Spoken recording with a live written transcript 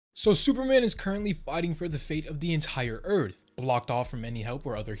So Superman is currently fighting for the fate of the entire Earth. Blocked off from any help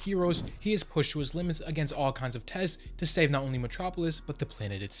or other heroes, he is pushed to his limits against all kinds of tests to save not only Metropolis, but the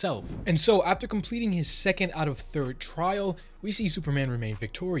planet itself. And so after completing his second out of third trial, we see Superman remain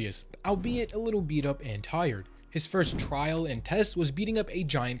victorious, albeit a little beat up and tired. His first trial and test was beating up a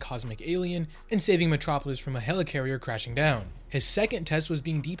giant cosmic alien and saving Metropolis from a helicarrier crashing down. His second test was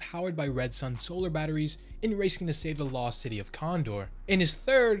being depowered by Red Sun solar batteries and racing to save the lost city of Condor. And his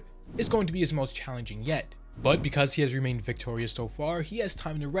third is going to be his most challenging yet. But because he has remained victorious so far, he has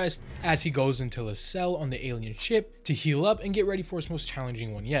time to rest as he goes into a cell on the alien ship to heal up and get ready for his most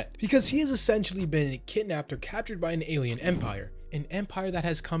challenging one yet. Because he has essentially been kidnapped or captured by an alien empire, an empire that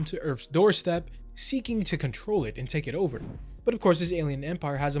has come to Earth's doorstep seeking to control it and take it over. But of course this alien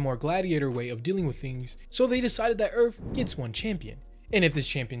empire has a more gladiator way of dealing with things, so they decided that Earth gets one champion. And if this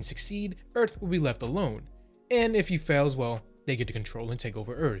champion succeeds, Earth will be left alone. And if he fails, well, they get to control and take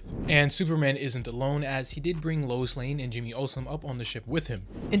over Earth. And Superman isn't alone, as he did bring Lois Lane and Jimmy Olsen up on the ship with him.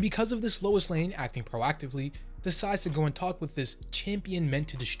 And because of this, Lois Lane, acting proactively, decides to go and talk with this champion meant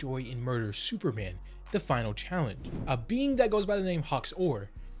to destroy and murder Superman, the final challenge, a being that goes by the name Hawks-Ore.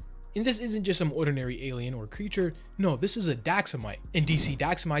 And this isn't just some ordinary alien or creature, no, this is a Daxamite. In DC,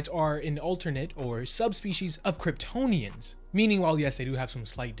 Daxamites are an alternate or subspecies of Kryptonians. Meaning, while yes, they do have some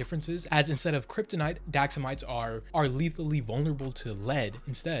slight differences, as instead of kryptonite, Daxamites are lethally vulnerable to lead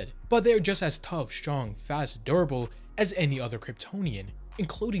instead. But they're just as tough, strong, fast, durable as any other Kryptonian,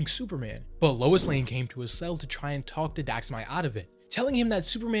 including Superman. But Lois Lane came to his cell to try and talk the Daxamite out of it, telling him that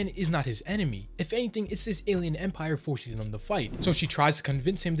Superman is not his enemy. If anything, it's this alien empire forcing him to fight. So she tries to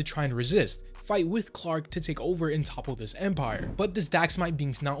convince him to try and resist, fight with Clark to take over and topple this empire. But this Daxamite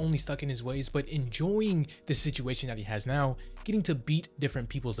being's not only stuck in his ways, but enjoying the situation that he has now, getting to beat different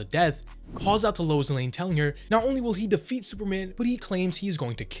people to death, calls out to Lois Lane, telling her not only will he defeat Superman, but he claims he is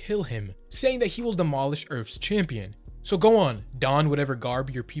going to kill him, saying that he will demolish Earth's champion. So go on, don whatever garb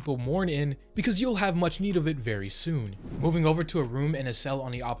your people mourn in, because you'll have much need of it very soon. Moving over to a room in a cell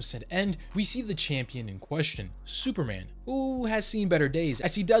on the opposite end, we see the champion in question, Superman, who has seen better days,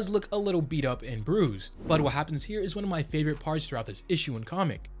 as he does look a little beat up and bruised. But what happens here is one of my favorite parts throughout this issue and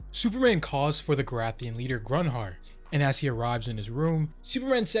comic. Superman calls for the Garathian leader Grunhar, and as he arrives in his room,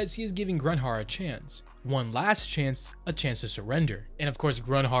 Superman says he is giving Grunhar a chance. One last chance, a chance to surrender. And of course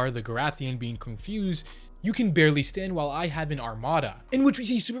Grunhar, the Garathian, being confused, "You can barely stand while I have an armada," in which we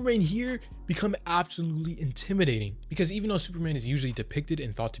see Superman here become absolutely intimidating, because even though Superman is usually depicted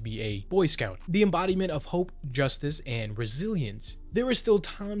and thought to be a Boy Scout, the embodiment of hope, justice, and resilience, there are still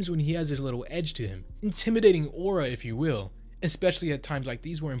times when he has this little edge to him, intimidating aura if you will, especially at times like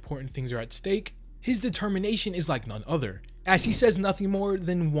these where important things are at stake. His determination is like none other, as he says nothing more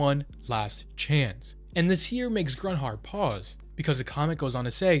than one last chance. And this here makes Grunhar pause, because the comic goes on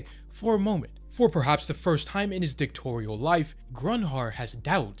to say, for a moment, for perhaps the first time in his dictatorial life, Grunhar has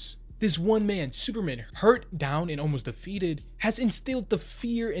doubts. This one man, Superman, hurt, down, and almost defeated, has instilled the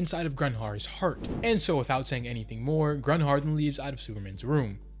fear inside of Grunhar's heart. And so without saying anything more, Grunhar then leaves out of Superman's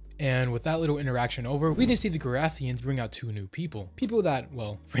room. And with that little interaction over, we then see the Garathians bring out two new people. People that,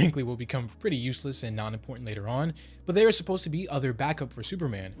 well, frankly will become pretty useless and non-important later on, but they are supposed to be other backup for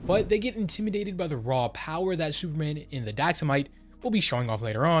Superman. But they get intimidated by the raw power that Superman in the Daxamite will be showing off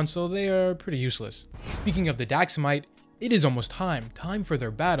later on, so they are pretty useless. Speaking of the Daxamite, it is almost time for their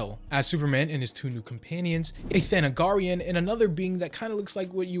battle, as Superman and his two new companions, a Thanagarian and another being that kind of looks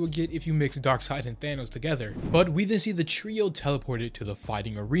like what you would get if you mix Darkseid and Thanos together. But we then see the trio teleported to the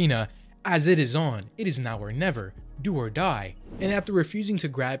fighting arena, as it is on, it is now or never, do or die. And after refusing to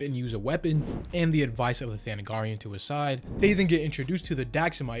grab and use a weapon, and the advice of the Thanagarian to his side, they then get introduced to the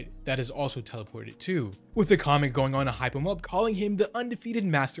Daxamite that is also teleported too, with the comic going on to hype him up, calling him the undefeated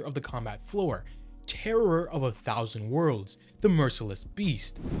master of the combat floor, terror of 1,000 worlds, the merciless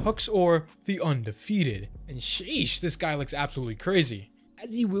beast, Hawks-Ore, the undefeated. And sheesh, this guy looks absolutely crazy,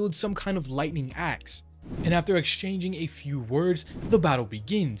 as he wields some kind of lightning axe. And after exchanging a few words, the battle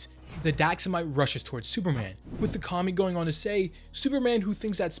begins. The Daxamite rushes towards Superman, with the comic going on to say, Superman, who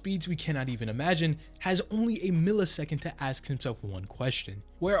thinks at speeds we cannot even imagine, has only a millisecond to ask himself one question: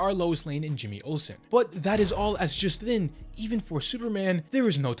 where are Lois Lane and Jimmy Olsen? But that is all, as just then, even for Superman, there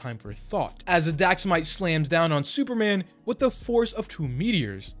is no time for thought, as the Daxamite slams down on Superman with the force of 2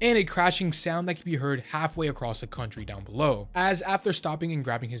 meteors, and a crashing sound that can be heard halfway across the country down below. As after stopping and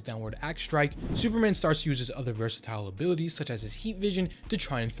grabbing his downward axe strike, Superman starts to use his other versatile abilities such as his heat vision to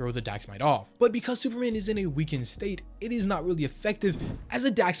try and throw the Daxamite off. But because Superman is in a weakened state, it is not really effective, as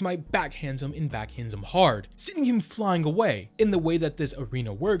the Daxamite backhands him and backhands him hard, sending him flying away. In the way that this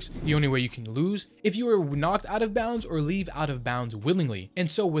arena works, the only way you can lose, if you are knocked out of bounds or leave out of bounds willingly, and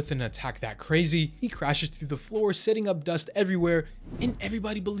so with an attack that crazy, he crashes through the floor, setting up dust everywhere, and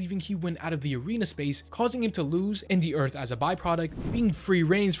everybody believing he went out of the arena space, causing him to lose, and the Earth as a byproduct being free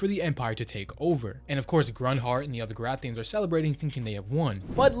reigns for the Empire to take over. And of course, Grunhar and the other Grathians are celebrating, thinking they have won.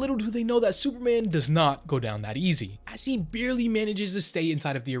 But little do they know that Superman does not go down that easy, as he barely manages to stay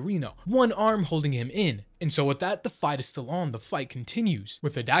inside of the arena, one arm holding him in. And so with that, the fight is still on. The fight continues,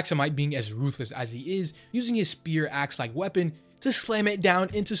 with the Daxamite being as ruthless as he is, using his spear axe-like weapon to slam it down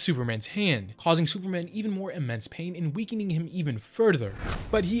into Superman's hand, causing Superman even more immense pain and weakening him even further.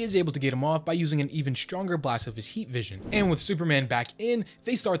 But he is able to get him off by using an even stronger blast of his heat vision. And with Superman back in,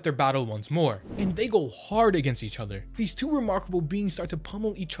 they start their battle once more, and they go hard against each other. These two remarkable beings start to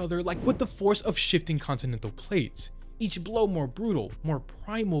pummel each other like with the force of shifting continental plates. Each blow more brutal, more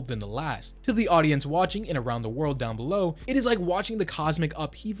primal than the last. To the audience watching and around the world down below, it is like watching the cosmic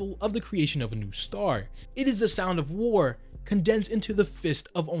upheaval of the creation of a new star. It is the sound of war condensed into the fist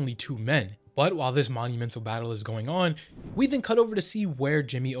of only two men. But while this monumental battle is going on, we then cut over to see where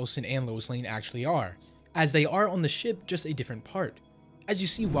Jimmy Olsen and Lois Lane actually are, as they are on the ship, just a different part. As you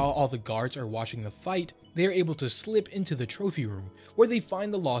see, while all the guards are watching the fight, they are able to slip into the trophy room, where they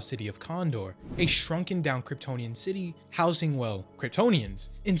find the lost city of Condor, a shrunken down Kryptonian city housing, well, Kryptonians.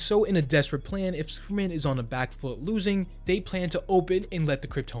 And so in a desperate plan, if Superman is on a back foot losing, they plan to open and let the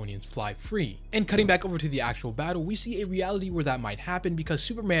Kryptonians fly free. And cutting back over to the actual battle, we see a reality where that might happen because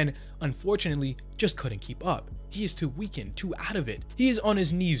Superman, unfortunately, just couldn't keep up. He is too weakened, too out of it. He is on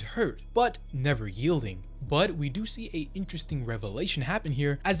his knees hurt, but never yielding. But we do see an interesting revelation happen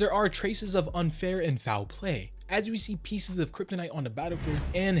here, as there are traces of unfair and foul play, as we see pieces of kryptonite on the battlefield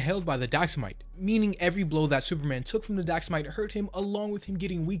and held by the Daxamite, meaning every blow that Superman took from the Daxamite hurt him, along with him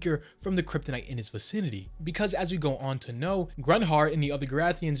getting weaker from the kryptonite in his vicinity. Because as we go on to know, Grunhar and the other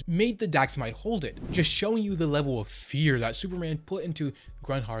Grathians made the Daxamite hold it, just showing you the level of fear that Superman put into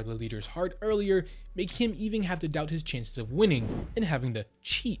Grunhar, the leader's heart earlier, making him even have to doubt his chances of winning and having to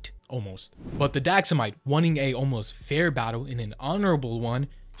cheat almost. But the Daxamite, wanting a almost fair battle and an honorable one,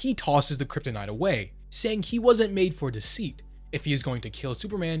 he tosses the kryptonite away, saying he wasn't made for deceit. If he is going to kill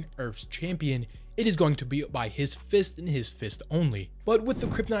Superman, Earth's champion, it is going to be by his fist and his fist only. But with the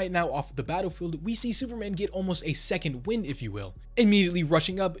kryptonite now off the battlefield, we see Superman get almost a second win, if you will, immediately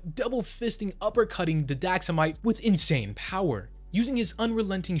rushing up, double fisting, uppercutting the Daxamite with insane power, using his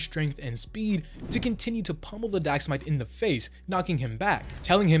unrelenting strength and speed to continue to pummel the Daxamite in the face, knocking him back,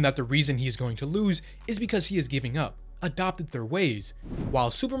 telling him that the reason he is going to lose is because he is giving up, adopted their ways,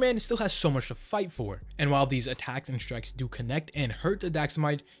 while Superman still has so much to fight for. And while these attacks and strikes do connect and hurt the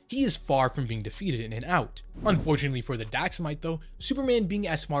Daxamite, he is far from being defeated in and out. Unfortunately for the Daxamite though, Superman, being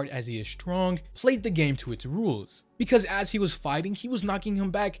as smart as he is strong, played the game to its rules, because as he was fighting, he was knocking him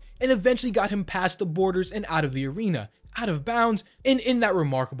back and eventually got him past the borders and out of the arena, out of bounds. And in that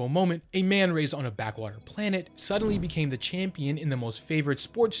remarkable moment, a man raised on a backwater planet suddenly became the champion and the most favored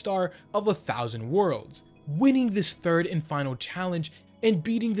sports star of 1,000 worlds, winning this third and final challenge and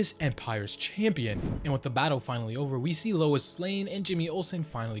beating this Empire's champion. And with the battle finally over, we see Lois Lane and Jimmy Olsen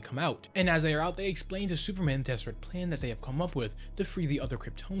finally come out. And as they are out, they explain to Superman the desperate plan that they have come up with to free the other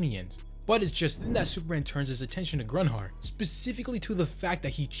Kryptonians. But it's just then that Superman turns his attention to Grunhar, specifically to the fact that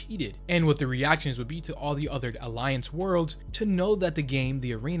he cheated, and what the reactions would be to all the other Alliance worlds to know that the game,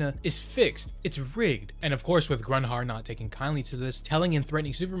 the arena, is fixed, it's rigged. And of course, with Grunhar not taking kindly to this, telling and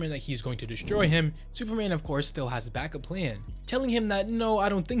threatening Superman that he's going to destroy him, Superman of course still has a backup plan, telling him that no, I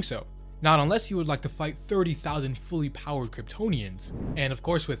don't think so. Not unless he would like to fight 30,000 fully powered Kryptonians. And of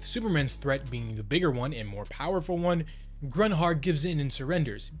course, with Superman's threat being the bigger one and more powerful one, Grunhar gives in and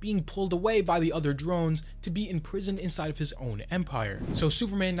surrenders, being pulled away by the other drones to be imprisoned inside of his own empire. So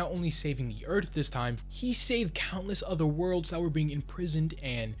Superman not only saving the Earth this time, he saved countless other worlds that were being imprisoned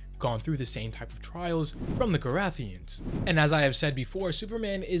and gone through the same type of trials from the Grathians. And as I have said before,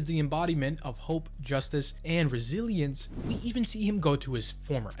 Superman is the embodiment of hope, justice, and resilience. We even see him go to his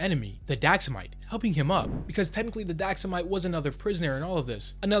former enemy, the Daxamite, helping him up, because technically the Daxamite was another prisoner in all of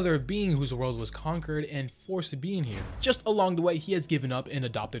this, another being whose world was conquered and forced to be in here. Just along the way, he has given up and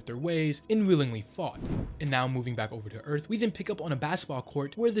adopted their ways and willingly fought. And now moving back over to Earth, we then pick up on a basketball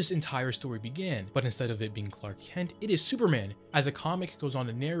court where this entire story began, but instead of it being Clark Kent, it is Superman, as a comic goes on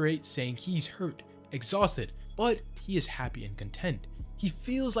to narrate saying he's hurt, exhausted, but he is happy and content. He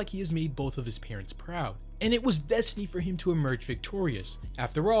feels like he has made both of his parents proud, and it was destiny for him to emerge victorious.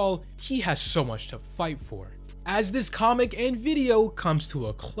 After all, he has so much to fight for. As this comic and video comes to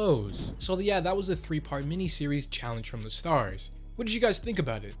a close. So yeah, that was a 3-part miniseries, Challenge from the Stars, What did you guys think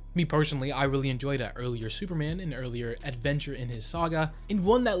about it? Me personally, I really enjoyed that earlier Superman, an earlier adventure in his saga, and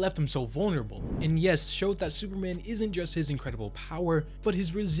one that left him so vulnerable. And yes, showed that Superman isn't just his incredible power, but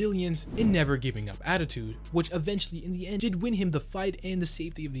his resilience and never giving up attitude, which eventually in the end did win him the fight and the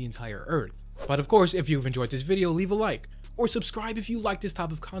safety of the entire Earth. But of course, if you've enjoyed this video, leave a like, or subscribe if you like this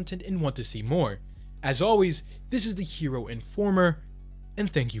type of content and want to see more. As always, this is the Hero Informer, and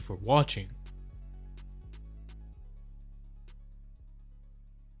thank you for watching.